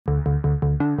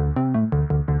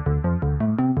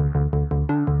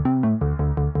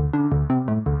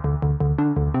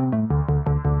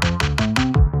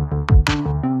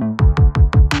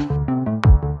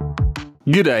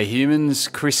G'day humans,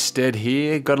 Chris Stead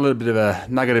here. Got a little bit of a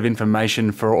nugget of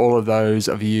information for all of those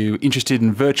of you interested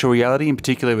in virtual reality, in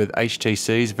particular with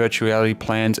HTC's virtual reality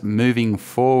plans moving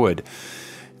forward.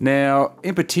 Now,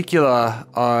 in particular,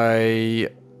 I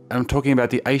am talking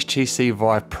about the HTC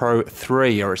Vive Pro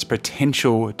 3 or its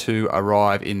potential to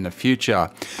arrive in the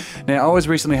future. Now, I was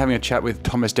recently having a chat with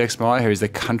Thomas Dexmeyer, who is the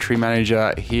country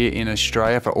manager here in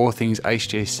Australia for all things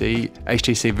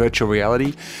HTC virtual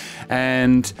reality,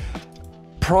 and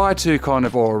prior to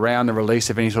or around the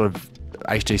release of any sort of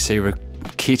HTC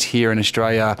kit here in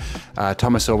Australia,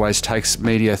 Thomas always takes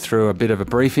media through a bit of a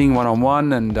briefing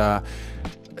one-on-one, and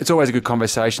it's always a good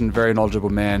conversation. Very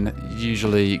knowledgeable man.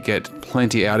 Usually get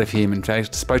plenty out of him. In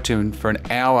fact, spoke to him for an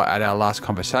hour at our last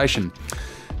conversation.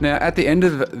 Now, at the end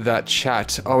of that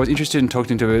chat, I was interested in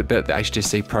talking to him about the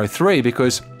HTC Pro 3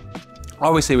 because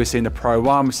obviously we've seen the Pro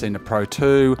 1, we've seen the Pro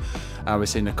 2, we've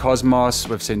seen the Cosmos,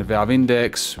 we've seen the Valve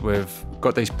Index, we've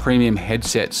got these premium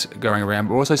headsets going around,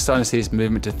 but we're also starting to see this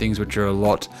movement to things which are a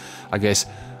lot, I guess,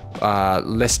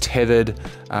 less tethered,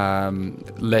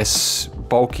 less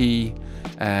bulky,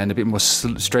 and a bit more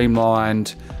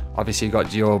streamlined. Obviously you've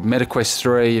got your MetaQuest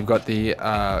 3, you've got the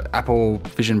Apple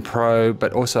Vision Pro,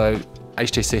 but also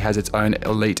HTC has its own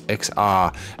Elite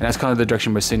XR, and that's kind of the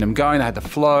direction we're seeing them going. They had the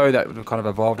Flow that kind of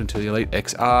evolved into the Elite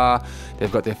XR.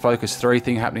 They've got their Focus 3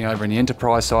 thing happening over in the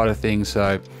enterprise side of things.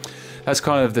 So that's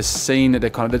kind of the scene that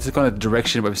that's the kind of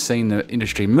direction we've seen the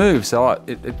industry move. So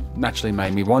it naturally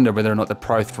made me wonder whether or not the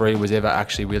Pro 3 was ever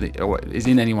actually really, or is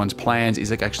in anyone's plans. Is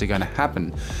it actually going to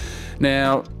happen?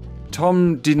 Now,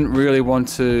 Tom didn't really want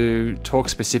to talk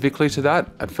specifically to that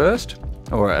at first,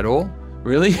 or at all.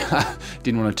 Really?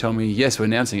 Didn't want to tell me, yes, we're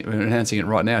announcing it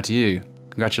right now to you.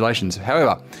 Congratulations.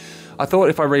 However, I thought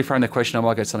if I reframe the question, I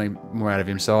might get something more out of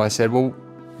him. So I said, well,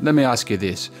 let me ask you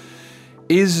this.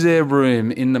 Is there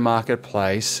room in the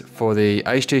marketplace for the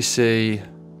HTC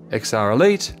XR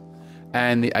Elite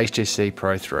and the HTC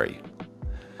Pro 3?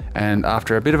 And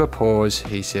after a bit of a pause,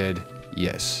 he said,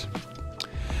 yes.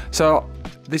 So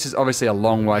this is obviously a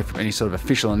long way from any sort of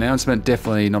official announcement.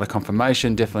 Definitely not a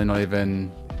confirmation, definitely not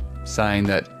even saying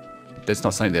that that's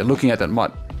not something they're looking at that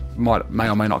may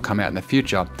or may not come out in the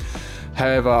future.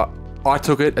 However, I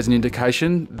took it as an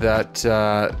indication that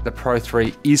the Pro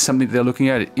 3 is something that they're looking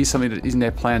at. It is something that is in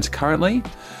their plans currently,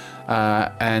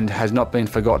 and has not been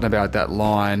forgotten about that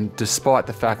line, despite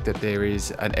the fact that there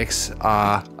is an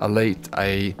XR Elite,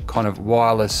 a kind of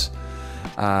wireless,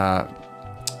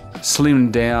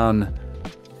 slimmed down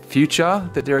future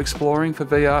that they're exploring for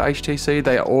VR HTC.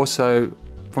 They are also,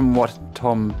 from what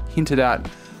Tom hinted at,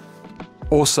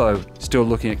 also still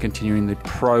looking at continuing the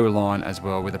Pro line as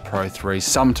well with a Pro 3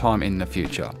 sometime in the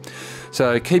future.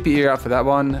 So keep your ear out for that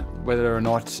one. Whether or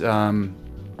not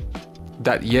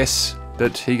that yes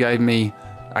that he gave me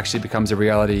actually becomes a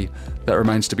reality, that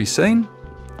remains to be seen.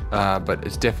 But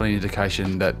it's definitely an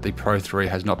indication that the Pro 3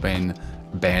 has not been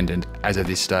abandoned as of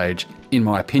this stage, in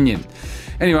my opinion.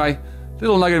 Anyway,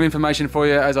 little nugget of information for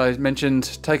you. As I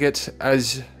mentioned, take it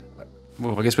as,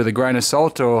 well, I guess with a grain of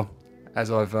salt, or as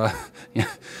I've, yeah,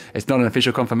 it's not an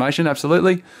official confirmation,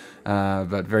 absolutely,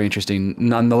 but very interesting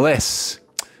nonetheless.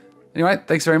 Anyway,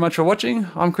 thanks very much for watching.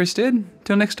 I'm Chris Stead.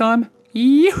 Till next time,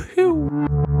 yoo-hoo!